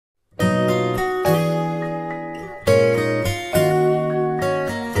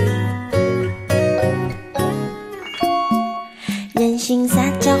心撒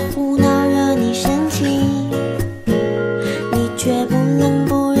娇胡闹惹你生气，你却不冷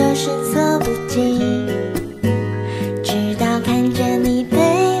不热神色不惊，直到看着你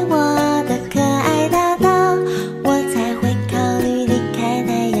陪我的可爱大道，我才会考虑离开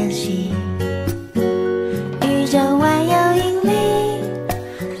太阳系。宇宙万有引力，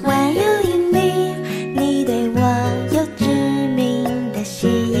万有引力，你对我有致命的吸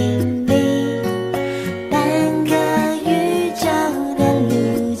引力，半个宇宙的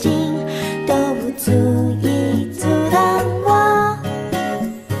路径都不足以阻挡我。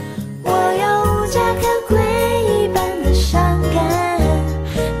我有无家可归一般的伤感，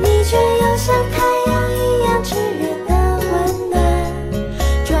你却又像太阳一样炽热的温暖，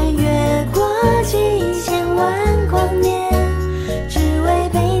穿越过几千万光年，只为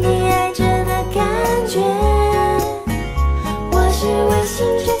被你爱着的感觉。我是卫星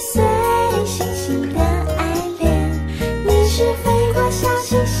追随星星的爱恋，你是飞过小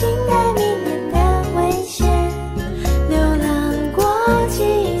行星带迷人的危险，流浪过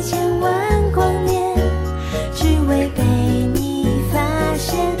几千万光年，只为被你发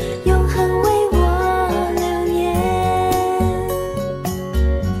现，永恒为我流年。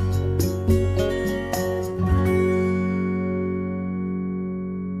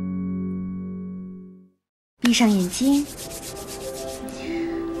闭上眼睛，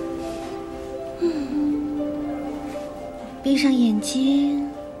闭上眼睛，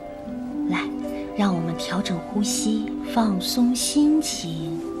来，让我们调整呼吸，放松心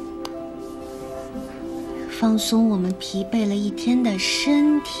情，放松我们疲惫了一天的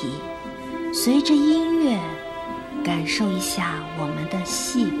身体，随着音乐感受一下我们的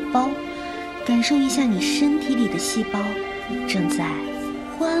细胞，感受一下你身体里的细胞正在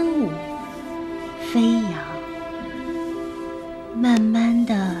欢舞飞扬，慢慢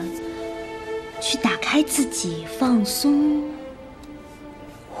的去打开自己，放松。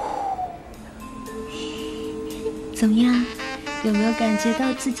怎么样？有没有感觉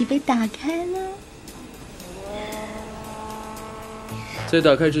到自己被打开了？在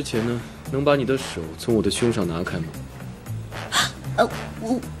打开之前呢，能把你的手从我的胸上拿开吗？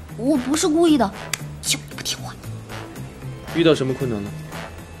我不是故意的，就不听话。遇到什么困难了？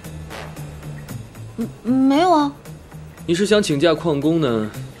没有啊。你是想请假旷工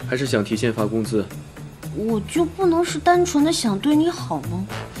呢，还是想提前发工资？我就不能是单纯的想对你好吗？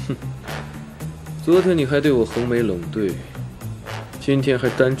哼，昨天你还对我横眉冷对，今天还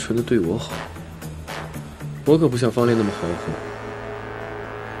单纯的对我好，我可不像方烈那么豪横。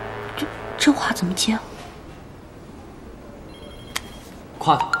这话怎么接啊？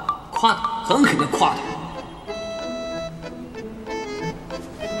夸他，夸他，狠狠的夸他。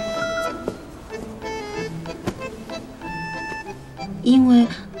因为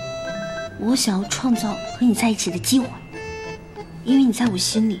我想要创造和你在一起的机会，因为你在我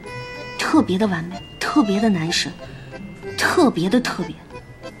心里特别的完美，特别的男神，特别的特别。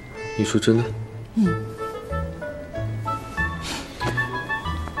你说真的？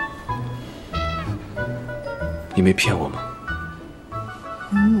你没骗我吗？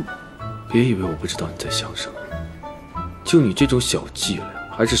别以为我不知道你在想什么，就你这种小伎俩，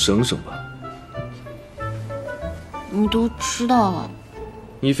还是省省吧。你都知道了。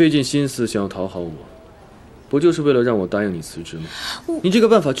你费尽心思想要讨好我，不就是为了让我答应你辞职吗？你这个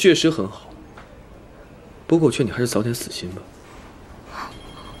办法确实很好，不过我劝你还是早点死心吧。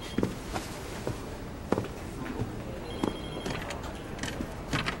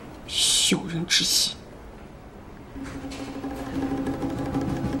羞人之心。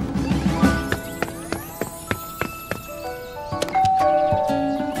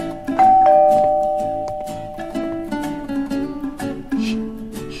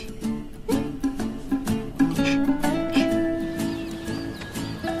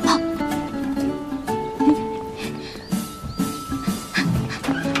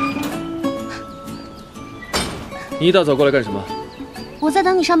你一大早过来干什么？我在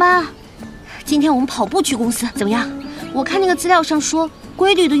等你上班啊。今天我们跑步去公司，怎么样？我看那个资料上说，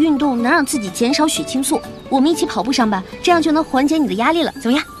规律的运动能让自己减少血清素。我们一起跑步上班，这样就能缓解你的压力了，怎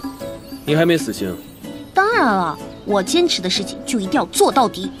么样？你还没死心啊？当然了，我坚持的事情就一定要做到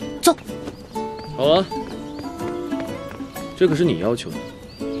底。走。好啊，这可是你要求的。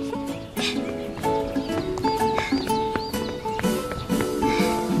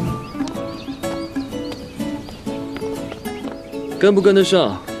跟不跟得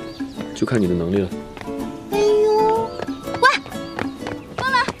上，就看你的能力了。哎呦，喂，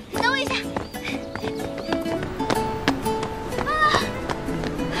忘了，等我一下。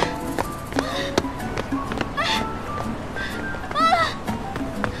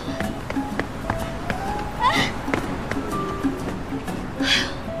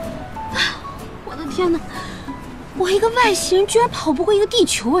器人居然跑不过一个地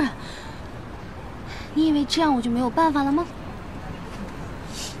球人，你以为这样我就没有办法了吗？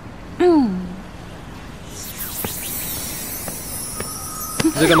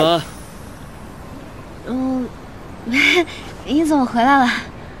你在干嘛？你怎么回来了？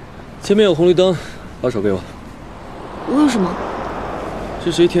前面有红绿灯，把手给我。为什么？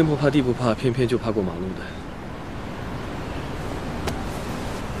是谁天不怕地不怕，偏偏就怕过马路的？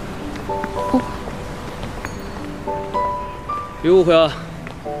别误会啊，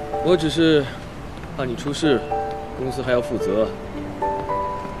我只是怕你出事，公司还要负责。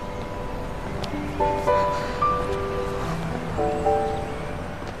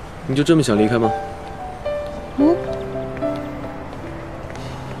你就这么想离开吗？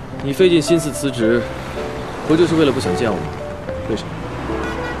你费尽心思辞职，不就是为了不想见我吗？为什么？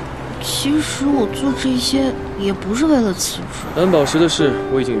其实我做这些也不是为了辞职。蓝宝石的事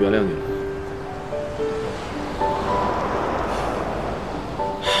我已经原谅你了。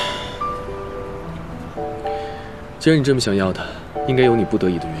既然你这么想要他，应该有你不得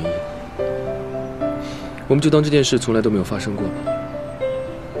已的原因。我们就当这件事从来都没有发生过吧。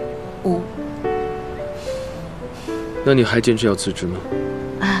那你还坚持要辞职吗？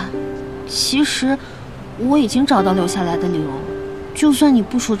其实我已经找到留下来的理由了。就算你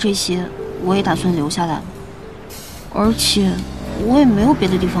不说这些，我也打算留下来了。而且我也没有别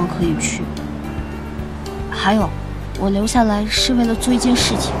的地方可以去。还有，我留下来是为了做一件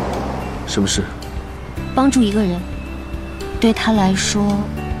事情。什么事？帮助一个人，对他来说，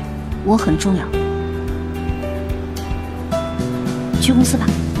我很重要。去公司吧。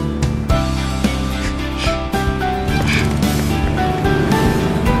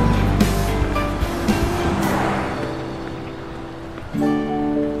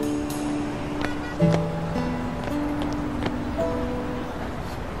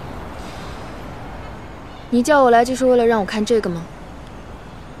你叫我来就是为了让我看这个吗？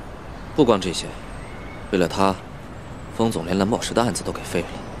不光这些，为了他，风总连蓝宝石的案子都给废了。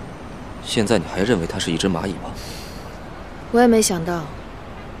现在你还认为他是一只蚂蚁吗？我也没想到，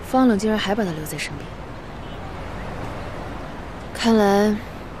方冷竟然还把他留在身边。看来，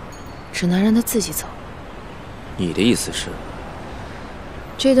只能让他自己走。你的意思是？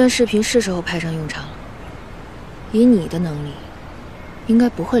这段视频是时候派上用场了。以你的能力，应该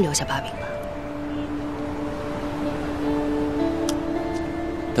不会留下把柄吧？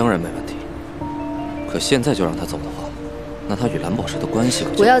当然没问题。可现在就让他走的话，那他与蓝宝石的关系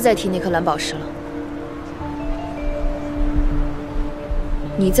可就……不要再提那颗蓝宝石了。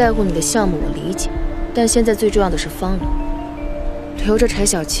你在乎你的项目，我理解，但现在最重要的是方冷。留着柴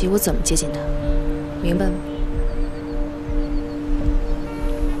小七，我怎么接近他？明白吗？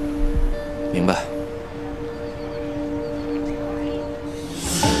明白。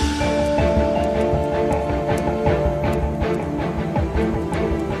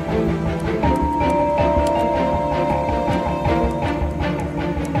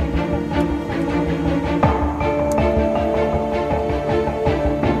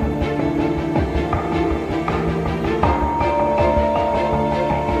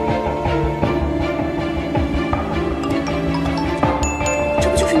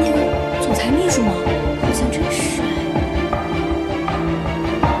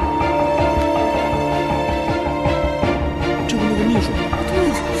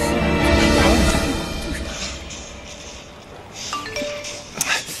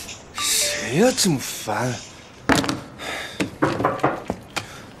谁呀，这么烦？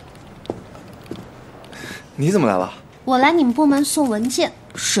你怎么来了？我来你们部门送文件，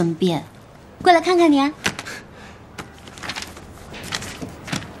顺便过来看看你啊。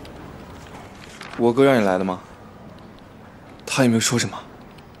我哥让你来的吗？他有没有说什么？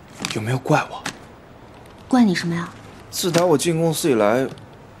有没有怪我？怪你什么呀？自打我进公司以来，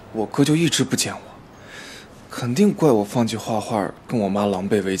我哥就一直不见我，肯定怪我放弃画画，跟我妈狼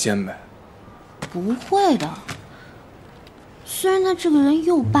狈为奸呗。不会的，虽然他这个人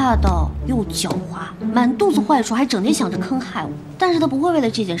又霸道又狡猾，满肚子坏处，还整天想着坑害我，但是他不会为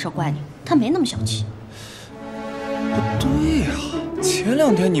了这件事怪你，他没那么小气。不对呀，前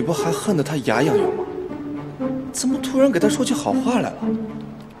2天你不还恨得他牙痒痒吗？怎么突然给他说起好话来了？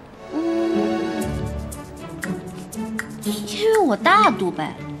因为我大度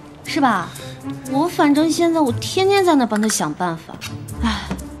呗，是吧？我反正现在我天天在那帮他想办法，唉，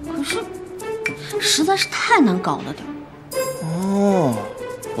可是实在是太难搞了点。哦，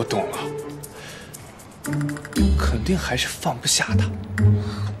我懂了，肯定还是放不下他。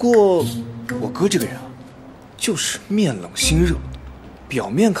不过我哥这个人啊，就是面冷心热，表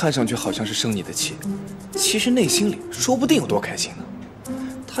面看上去好像是生你的气，其实内心里说不定有多开心呢。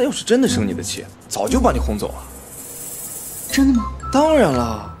他要是真的生你的气，早就把你轰走了。真的吗？当然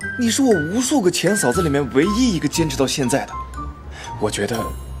了，你是我无数个前嫂子里面唯一一个坚持到现在的。我觉得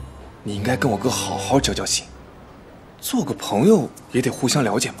你应该跟我哥好好交交心，做个朋友也得互相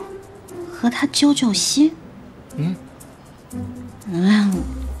了解嘛。和他交交心？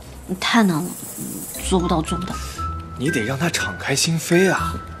太难了，做不到。你得让他敞开心扉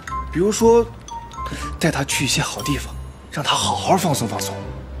啊，比如说带他去一些好地方，让他好好放松放松。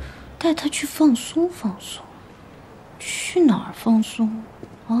带他去放松，去哪儿放松？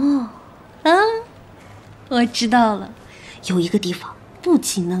我知道了，有一个地方不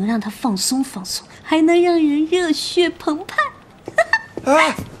仅能让他放松，还能让人热血澎湃。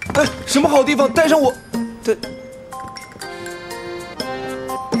什么好地方？带上我。带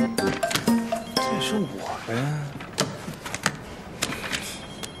上我呗。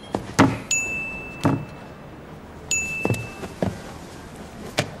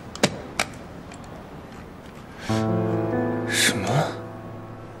什么？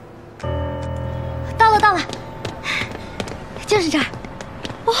到了，就是这儿。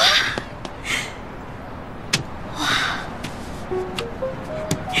哇！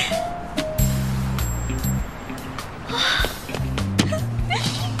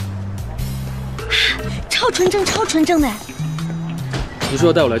超纯正的。你说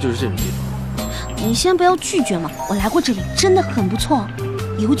要带我来就是这种地方？你先不要拒绝嘛，我来过这里，真的很不错，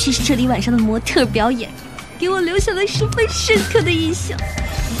尤其是这里晚上的模特表演，给我留下了十分深刻的印象。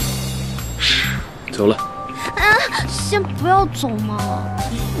走了。先不要走嘛，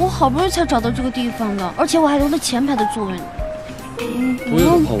我好不容易才找到这个地方的，而且我还留了前排的座位呢。不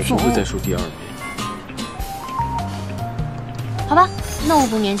用的话，我不会再说第二遍。好吧，那我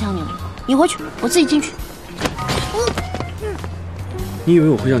不勉强你了，你回去，我自己进去。你以为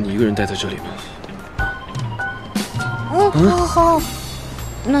我会让你一个人待在这里吗？好，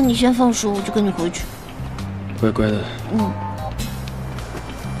那你先放手，我就跟你回去。乖乖的。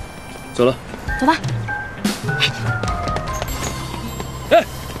走了。走吧。哎！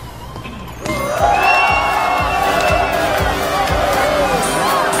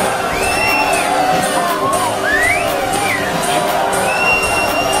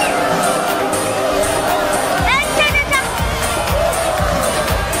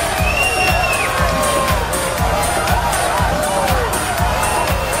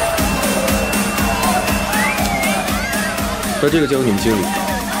把这个交给你们经理，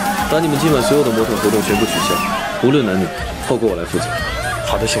把你们今晚所有的模特活动全部取消，无论男女，后果我来负责。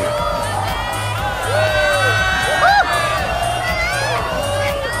好的，先生。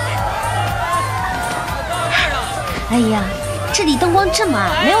哎呀，这里灯光这么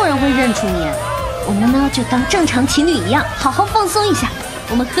暗，没有人会认出你。我们呢就当正常情侣一样，好好放松一下。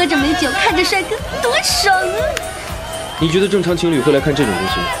我们喝着美酒，看着帅哥，多爽啊！你觉得正常情侣会来看这种东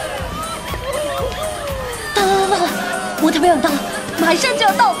西吗？到了，模特表演到了，马上就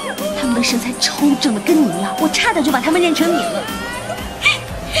要到了。他们的身材超正的，跟你一样，我差点就把他们认成你了。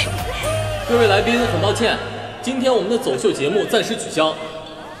各位来宾，很抱歉，今天我们的走秀节目暂时取消。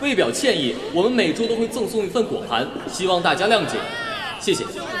为表歉意，我们每周都会赠送一份果盘，希望大家谅解，谢谢。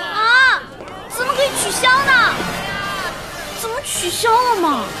啊？怎么可以取消呢？怎么取消了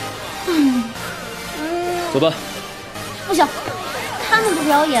嘛？走吧。不行，他们不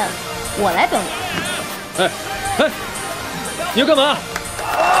表演，我来表演。哎，你要干嘛？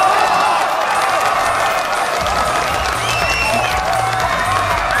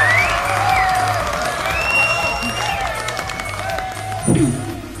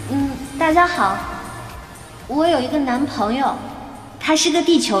大家好，我有一个男朋友，他是个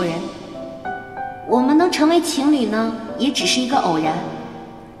地球人。我们能成为情侣呢，也只是一个偶然。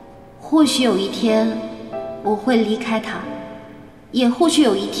或许有一天我会离开他，也或许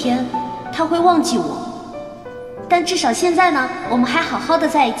有一天他会忘记我。但至少现在呢，我们还好好的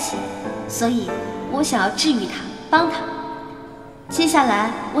在一起，所以我想要治愈他，帮他。接下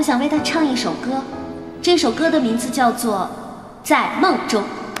来我想为他唱一首歌，这首歌的名字叫做《在梦中》。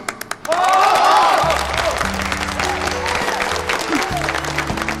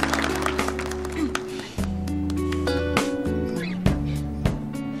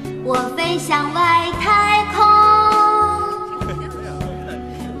我飞向外太空，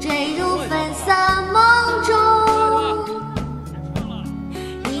坠入粉色梦中，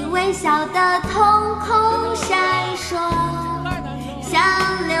你微笑的瞳孔闪烁，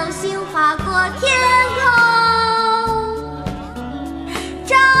像流星划过天空，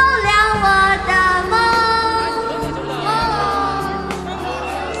照亮我的梦。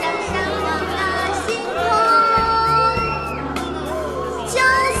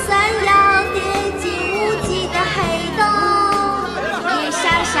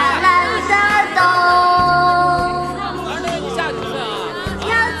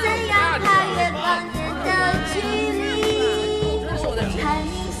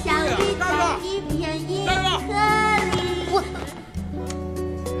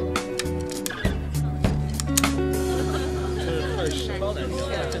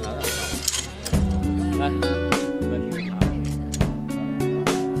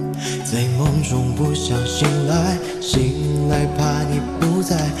在梦中不想醒来，醒来怕你不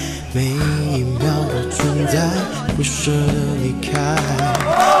在，每一秒的存在，不舍得离开。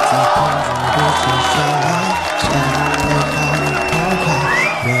在空中不想下来，下来怕你抛开，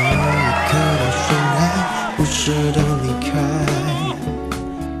每一刻的深爱，不舍得离开。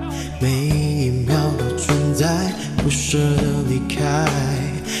每一秒的存在，不舍得离开。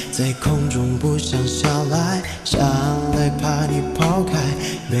在空中不想下来，下来怕你抛开，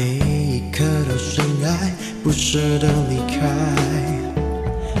每一刻的深爱，不舍得离开。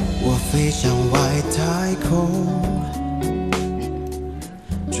我飞向外太空，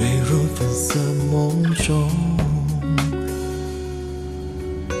坠入粉色梦中。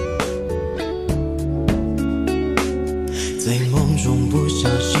在梦中不想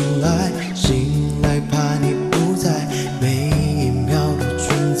醒来，醒来怕你不在，每一秒的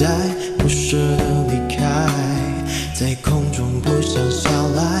存在，不舍得离开。在空中不想下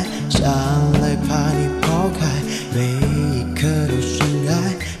来，下来怕你抛开，每一刻的深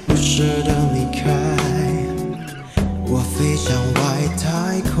爱，不舍得离开。我飞向外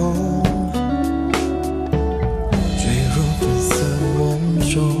太空，坠入粉色梦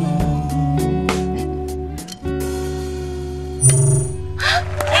中。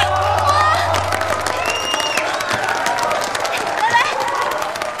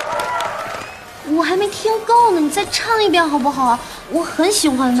我还没听够呢，你再唱一遍好不好？我很喜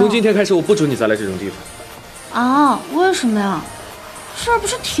欢的。从今天开始，我不准你再来这种地方。啊？为什么呀？这儿不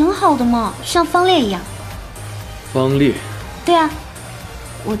是挺好的吗？像方烈一样。方烈？对啊，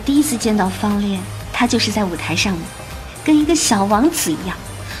我第一次见到方烈，他就是在舞台上面，跟一个小王子一样。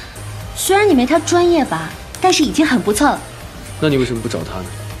虽然你没他专业吧，但是已经很不错了。那你为什么不找他呢？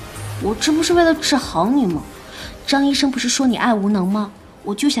我这不是为了治好你吗？张医生不是说你爱无能吗？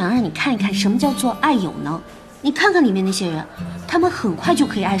我就想让你看一看什么叫做爱有能。你看看里面那些人，他们很快就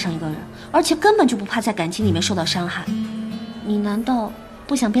可以爱上一个人，而且根本就不怕在感情里面受到伤害。你难道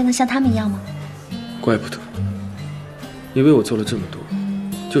不想变得像他们一样吗？怪不得，你为我做了这么多，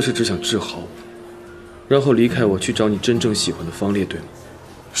就是只想治好我，然后离开我去找你真正喜欢的方烈，对吗？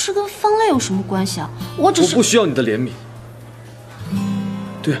这跟方烈有什么关系啊？我只是……我不需要你的怜悯。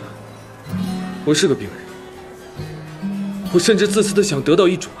对啊，我是个病人。我甚至自私的想得到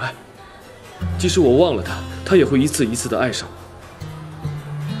一种爱，即使我忘了他，他也会一次一次的爱上我，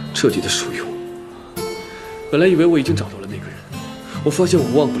彻底的属于我。本来以为我已经找到了那个人，我发现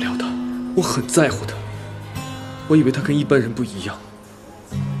我忘不了他，我很在乎他。我以为他跟一般人不一样，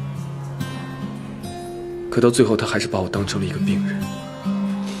可到最后他还是把我当成了一个病人。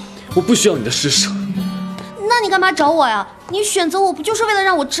我不需要你的施舍。那你干嘛找我呀？你选择我不就是为了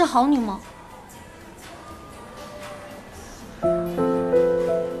让我治好你吗？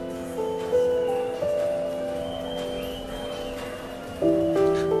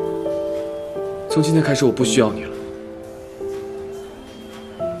从今天开始，我不需要你了。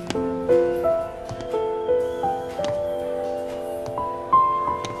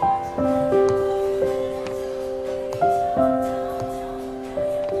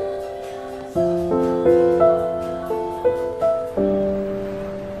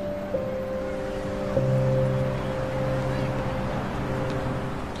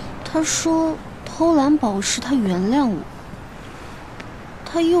他说偷蓝宝石，他原谅我。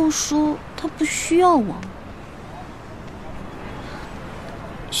他又说他不需要我。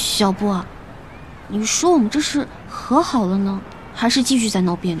小布啊，你说我们这是和好了呢，还是继续在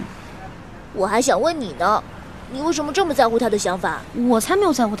闹别扭？我还想问你呢，你为什么这么在乎他的想法？我才没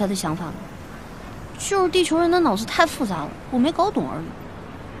有在乎他的想法呢，就是地球人的脑子太复杂了，我没搞懂而已。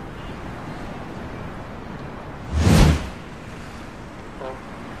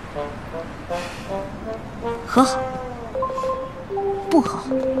和好，不和好，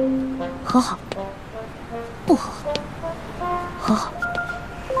和好，不和好，和好，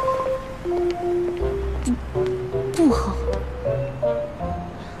不和好，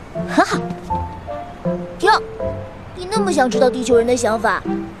和好。哟，你那么想知道地球人的想法，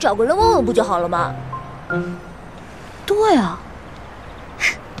找个人问问不就好了吗？对啊。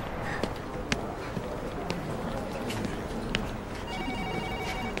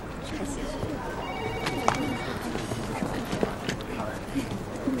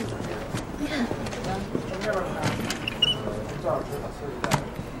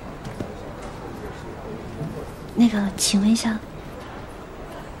那个，请问一下，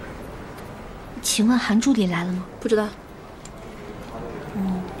请问韩助理来了吗？不知道。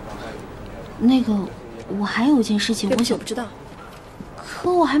那个，我还有一件事情，我想不知道。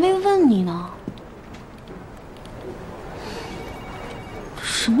可我还没问你呢。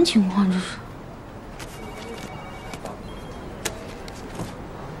什么情况这是？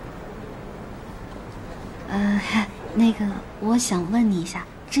那个，我想问你一下，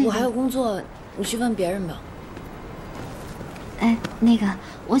这个我还有工作，你去问别人吧。哎，那个，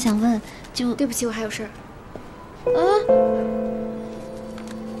我想问，就对不起，我还有事儿。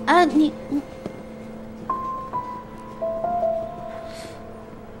你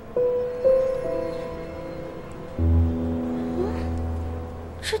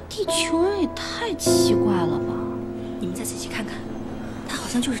这地球人也太奇怪了吧！你们再仔细看看，他好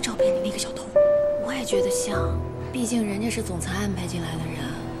像就是照片里那个小偷。我也觉得像，毕竟人家是总裁安排进来的人，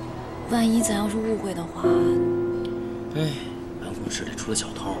万一咱要是误会的话……哎，办公室里出了小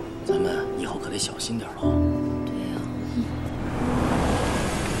偷，咱们以后可得小心点喽。对呀。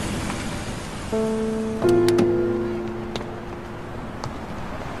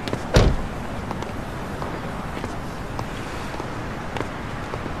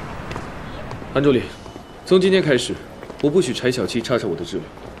韩助理，从今天开始，我不许柴小七插手我的治疗。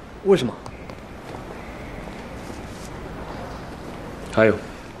为什么？还有，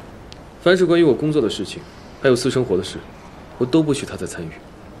凡是关于我工作的事情，还有私生活的事，我都不许他再参与。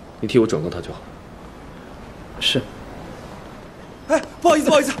你替我转告他就好。是。哎，不好意思，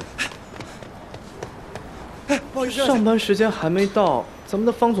不好意思。哎，不好意思。上班时间还没到，咱们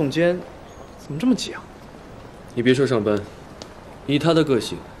的方总监怎么这么急啊？你别说上班，以他的个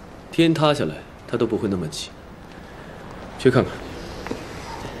性，天塌下来他都不会那么急。去看看。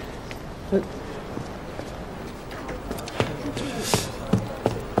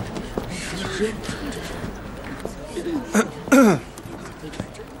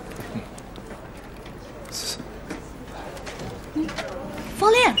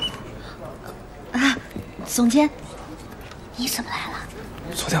方烈，总监，你怎么来了？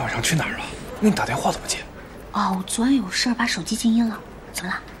昨天晚上去哪儿了？那你打电话怎么接？哦，我昨晚有事儿把手机静音了。怎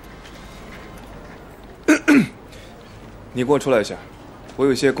么了？你给我出来一下，我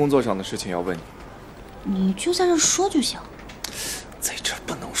有些工作上的事情要问你。你就在这说就行。在这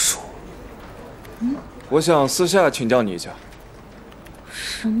不能说。我想私下请教你一下。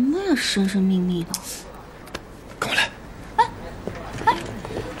什么呀，神神秘秘的。跟我来。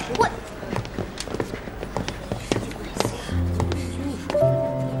我。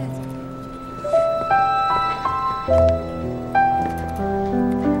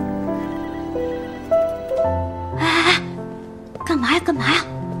哎，干嘛呀？干嘛呀？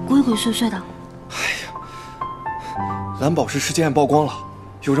鬼鬼祟祟的。蓝宝石事件案曝光了，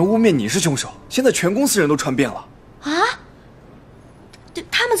有人污蔑你是凶手，现在全公司人都传遍了。啊？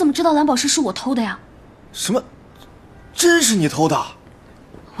他们怎么知道蓝宝石是我偷的呀？什么？真是你偷的？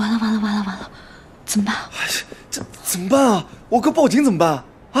完了！怎么办？这怎么办啊？我哥报警怎么办？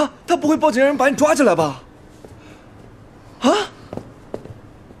啊？他不会报警让人把你抓起来吧？啊？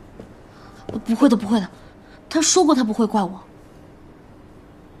不会的，他说过他不会怪我。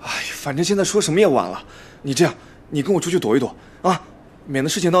哎，反正现在说什么也晚了。你这样，你跟我出去躲一躲啊，免得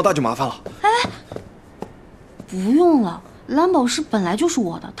事情闹大就麻烦了。哎，不用了，蓝宝石本来就是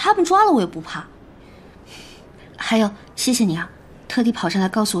我的，他们抓了我也不怕。还有，谢谢你啊，特地跑上来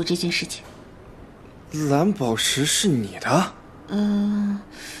告诉我这件事情。蓝宝石是你的？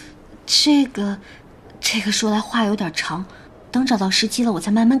这个说来话有点长，等找到时机了我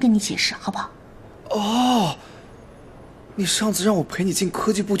再慢慢跟你解释，好不好？哦，你上次让我陪你进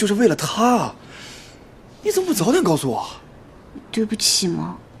科技部就是为了他，你怎么不早点告诉我？对不起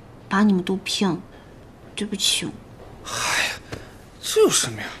嘛，把你们都骗了，对不起。哎呀，这有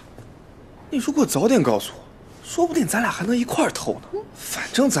什么呀？你如果早点告诉我，说不定咱俩还能一块儿偷呢。反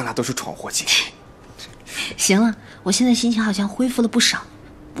正咱俩都是闯祸精。行了，我现在心情好像恢复了不少，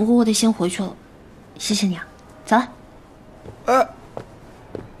不过我得先回去了。谢谢你啊，走了。哎，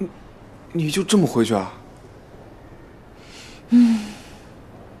你就这么回去啊？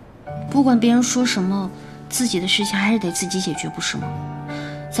不管别人说什么，自己的事情还是得自己解决，不是吗？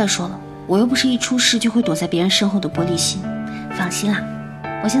再说了，我又不是一出事就会躲在别人身后的玻璃心。放心啦，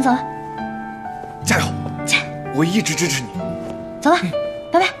我先走了。加油！我一直支持你。走了，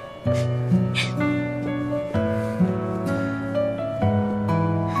拜拜。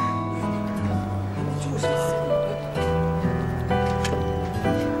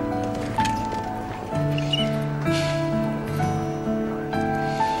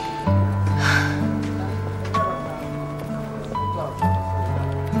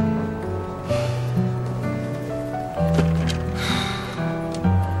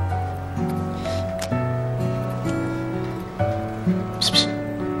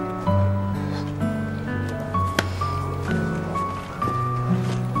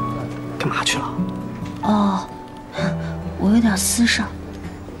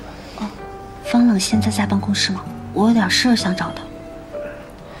方冷现在在办公室吗？我有点事想找他。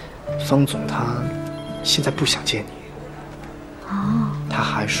方总他现在不想见你。哦。他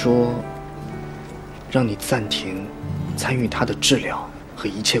还说，让你暂停参与他的治疗和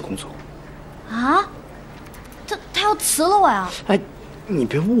一切工作。啊？他要辞了我呀？哎，你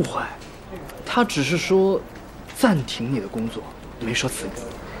别误会，他只是说暂停你的工作，没说辞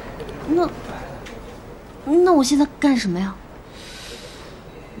你。那我现在干什么呀？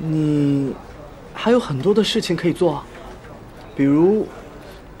你还有很多的事情可以做，比如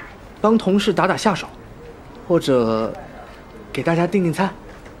帮同事打打下手，或者给大家订订餐。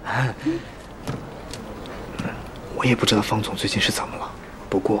我也不知道方总最近是怎么了，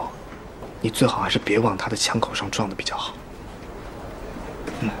不过你最好还是别往他的枪口上撞的比较好。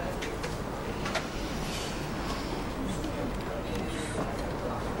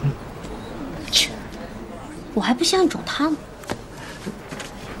切，我还不相信找他呢。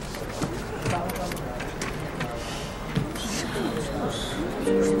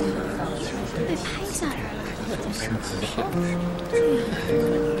被拍下来了。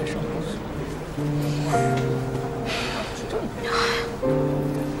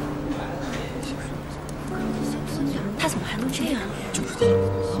他怎么还能这样？就是他。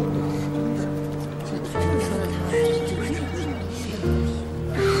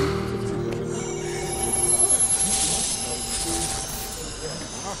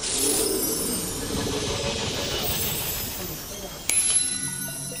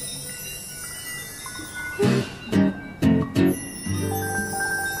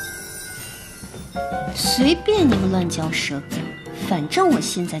随便你们乱嚼舌根，反正我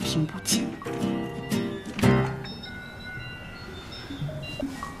现在听不见。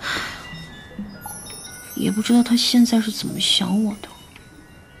也不知道他现在是怎么想我的。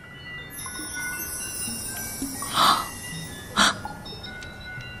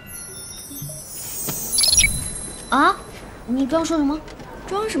啊！你刚说什么？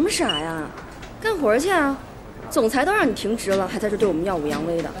装什么傻呀？干活去啊！总裁都让你停职了，还在这对我们耀武扬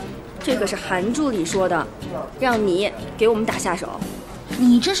威的。这可是韩助理说的，让你给我们打下手。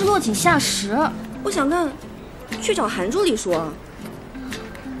你这是落井下石。我想干，去找韩助理说。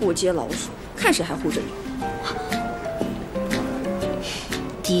不接老鼠，看谁还护着你。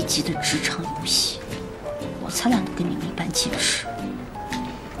低级的职场游戏，我才懒得跟你们一般见识。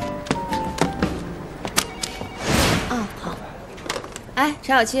啊，好。哎，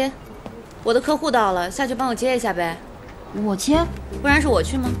柴小七，我的客户到了，下去帮我接一下呗。我接？不然是我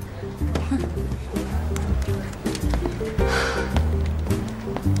去吗？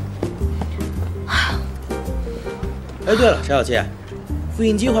哎，对了，柴小七，复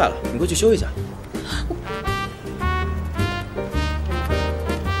印机坏了，你过去修一下。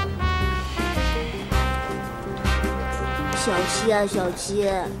小七啊，小七，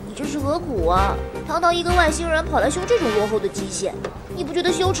你这是何苦啊？堂堂一个外星人跑来修这种落后的机械，你不觉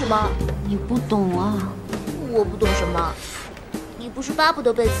得羞耻吗？你不懂啊。我不懂什么？你不是巴不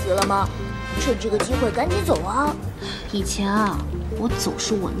得被辞了吗？趁这个机会赶紧走啊！以前啊，我走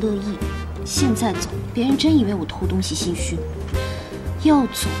是我乐意，现在走，别人真以为我偷东西心虚。要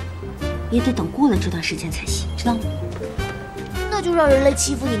走，也得等过了这段时间才行，知道吗？那就让人类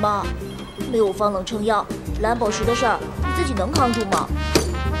欺负你吗？没有方冷撑腰，蓝宝石的事儿你自己能扛住吗？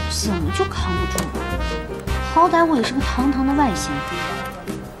怎么就扛不住了？好歹我也是个堂堂的外星人，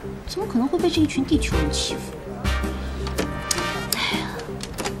怎么可能会被这一群地球人欺负？哎呀，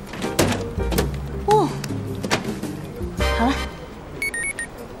哦，好了。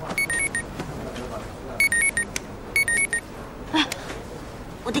哎，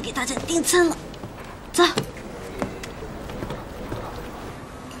我得给大家订餐了，走。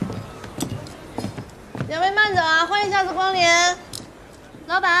两位慢走啊，欢迎下次光临。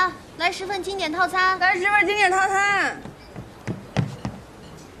老板，来10份经典套餐。来10份经典套餐。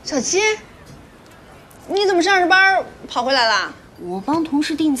小七，你怎么上着班跑回来了？我帮同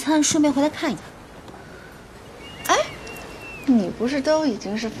事订餐，顺便回来看一眼。哎，你不是都已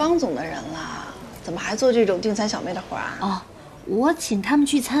经是方总的人了，怎么还做这种订餐小妹的活啊？哦，我请他们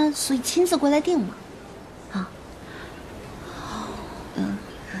聚餐，所以亲自过来订嘛。啊，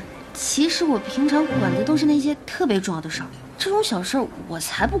其实我平常管的都是那些特别重要的事儿，这种小事儿我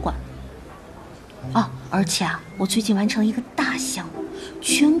才不管。哦，而且啊，我最近完成了一个大项目，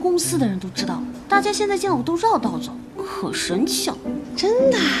全公司的人都知道了，大家现在见我都绕道走，可神奇了。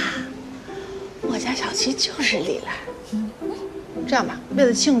真的？我家小七就是李兰。这样吧，为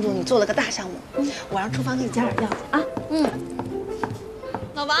了庆祝你做了个大项目，我让厨房给你加点料子啊。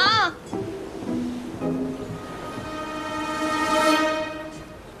老王，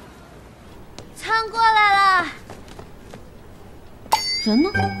餐过来了。人呢？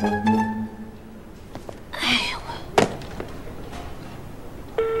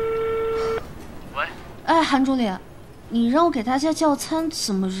韩助理，你让我给大家叫餐，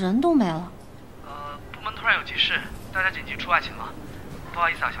怎么人都没了？部门突然有急事，大家紧急出外勤了。不好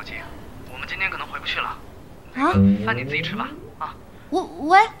意思啊，小七，我们今天可能回不去了。啊？饭你自己吃吧。啊。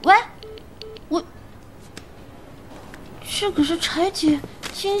喂，我，这可是柴姐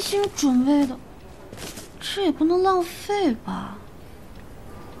精心准备的，这也不能浪费吧？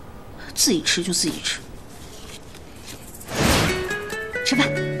自己吃就自己吃。吃饭。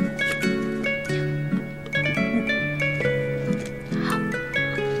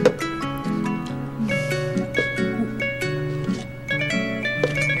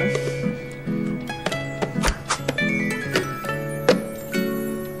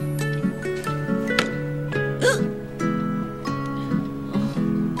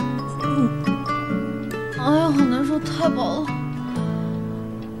哎呀，好难受，太饱了。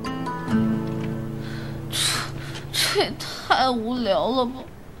这也太无聊了吧，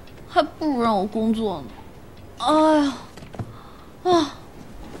还不如让我工作呢。哎呀，啊，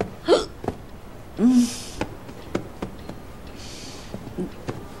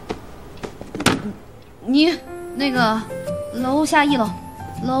你那个楼下1楼，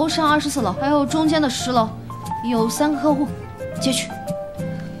楼上24楼，还有中间的10楼，有3个客户，接去。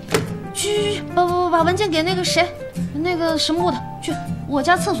去，把文件给那个谁，那个什么部的，去，我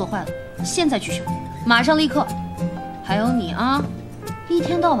家厕所坏了，现在去修，马上立刻。还有你啊，一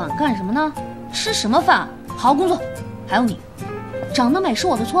天到晚干什么呢？吃什么饭？好好工作。还有你，长得美是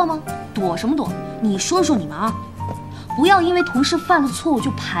我的错吗？躲什么躲？你说说你们啊，不要因为同事犯了错误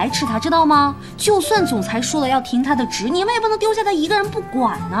就排斥他，知道吗？就算总裁说了要停他的职，你们也不能丢下他一个人不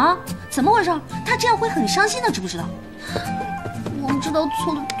管呢。怎么回事？他这样会很伤心的，知不知道？我们知道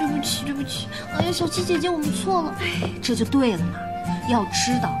错了，对不起。哎呀，小七姐姐，我们错了。哎，这就对了嘛。要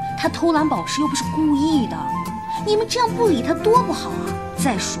知道，他偷懒宝石又不是故意的，你们这样不理他多不好啊！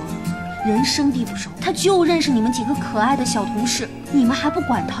再说了，人生地不熟，他就认识你们几个可爱的小同事，你们还不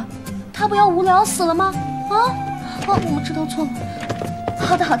管他，他不要无聊死了吗？啊，好，我们知道错了。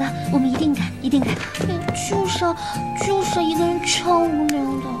好的，我们一定改。就是一个人超无聊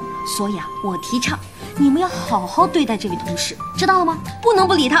的。所以啊，我提倡你们要好好对待这位同事，知道了吗？不能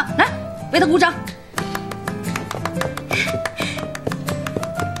不理他。来，为他鼓掌。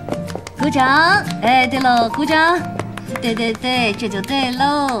鼓掌！哎，对喽，鼓掌！对，这就对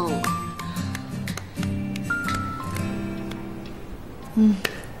喽。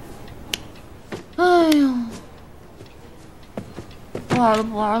哎呦，不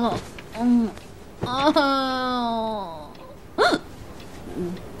玩了。哎呦，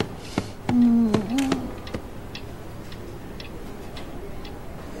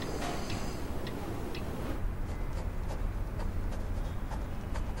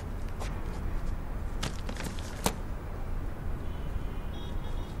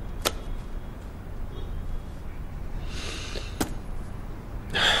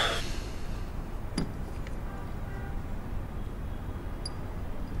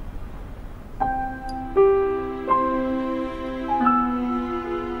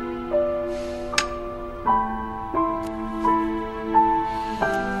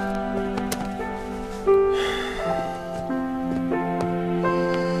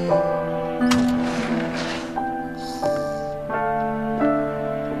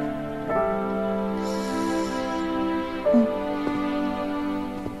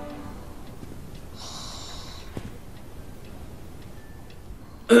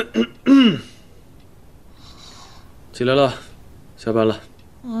起来了，下班了。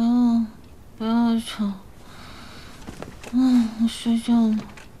不要吵。我睡觉了。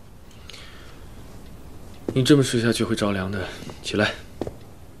你这么睡下去会着凉的，起来。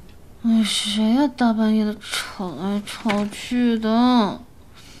哎，谁呀？大半夜的吵来吵去的，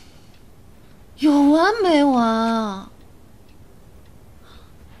有完没完啊？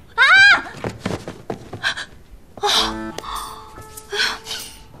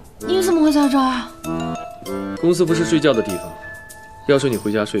你怎么会在这儿？公司不是睡觉的地方，要睡你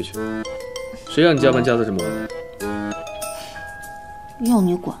回家睡去。谁让你加班加的这么晚？要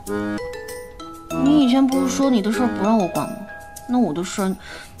你管？你以前不是说你的事不让我管吗？那我的事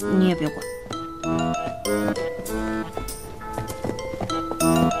你也别管。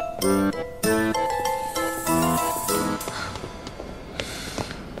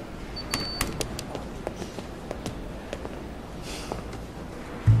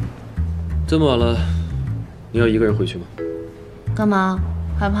这么晚了，你要一个人回去吗？干嘛？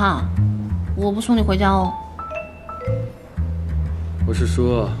害怕？我不送你回家哦。我是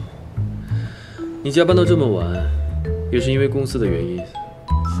说，你加班到这么晚，也是因为公司的原因，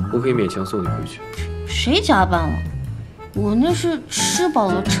我可以勉强送你回去。谁加班了？我那是吃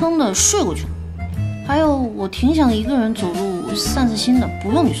饱了撑的睡过去了。还有，我挺想一个人走路散散心的，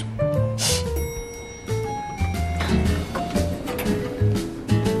不用你送。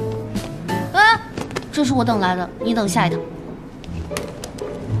哎，这是我等来的，你等下一趟。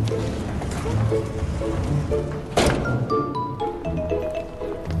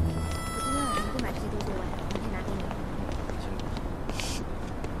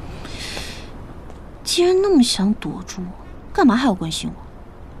既然那么想躲住我，干嘛还要关心我？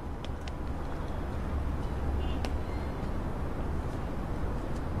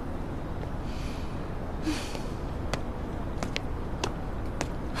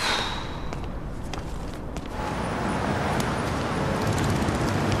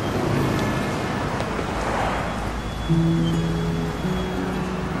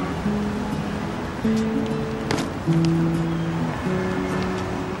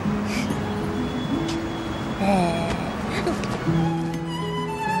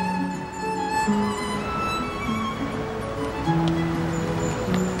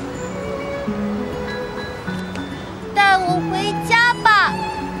带我回家吧！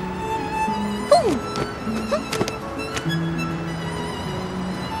哼！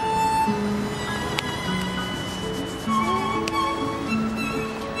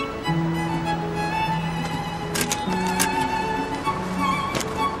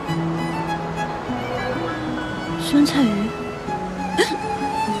酸菜鱼。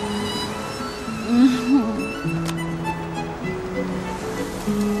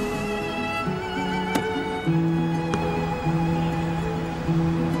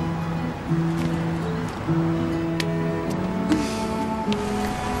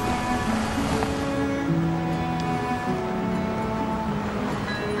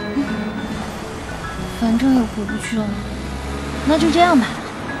反正也回不去了，那就这样吧。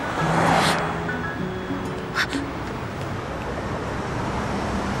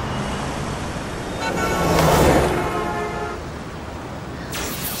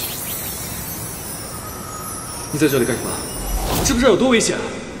你在这里干什么？知不知道有多危险？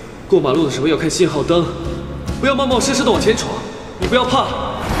过马路的时候要看信号灯，不要冒冒失失的往前闯。你不要怕。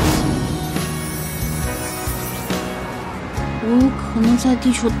我有可能在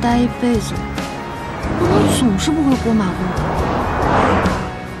地球待一辈子，不能总是不会过马路。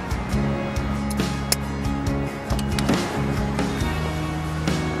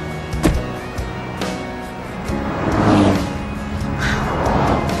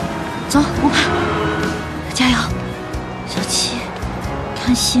走，不怕，加油，小七，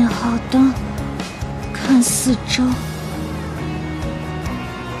看信号灯，看四周，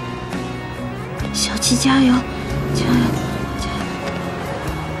小七加油，加油，加油！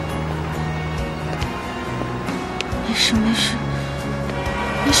没事，没事，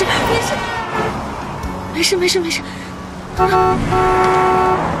没事，没事，没事，没事，没事。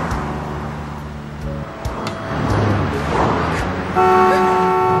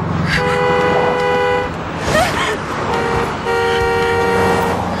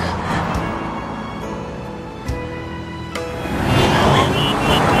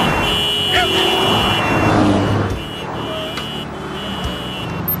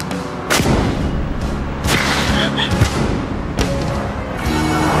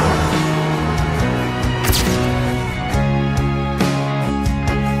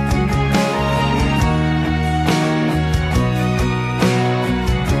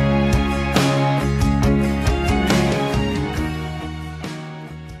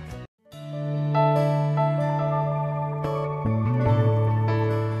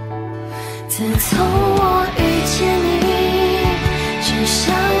自从我遇见你，只想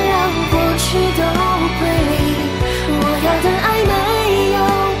让过去都归零。我要的爱没有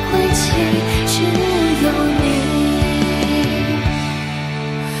归期，只有你。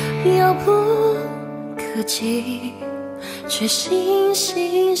遥不可及，却惺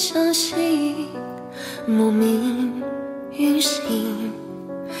惺相惜，莫名于心，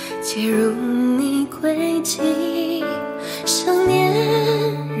介入你轨迹，想念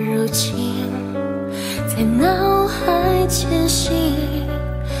如今在脑海前行，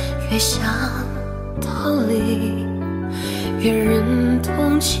越想逃离，越忍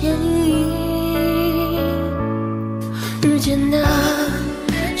痛牵引。日渐的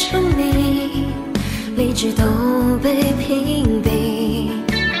证明，理智都被屏蔽。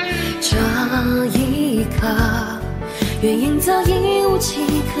这一刻，原因早已无迹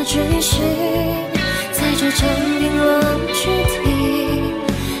可追寻。在这场冰冷躯体，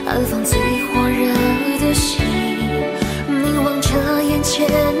安放最火热的心，凝望着眼前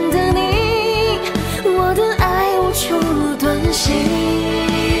的你，我的爱无处遁形。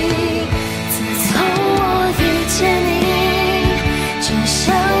自从我遇见你，只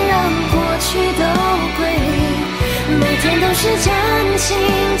想让过去都是真心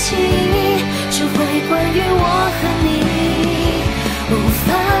记忆，只会关于我和你，无法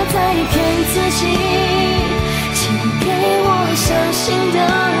再骗自己，请给我相信的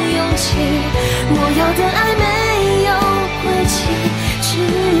勇气。我要的爱没有归期，只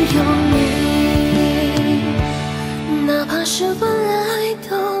有你，哪怕是本来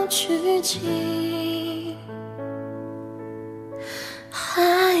都拘谨。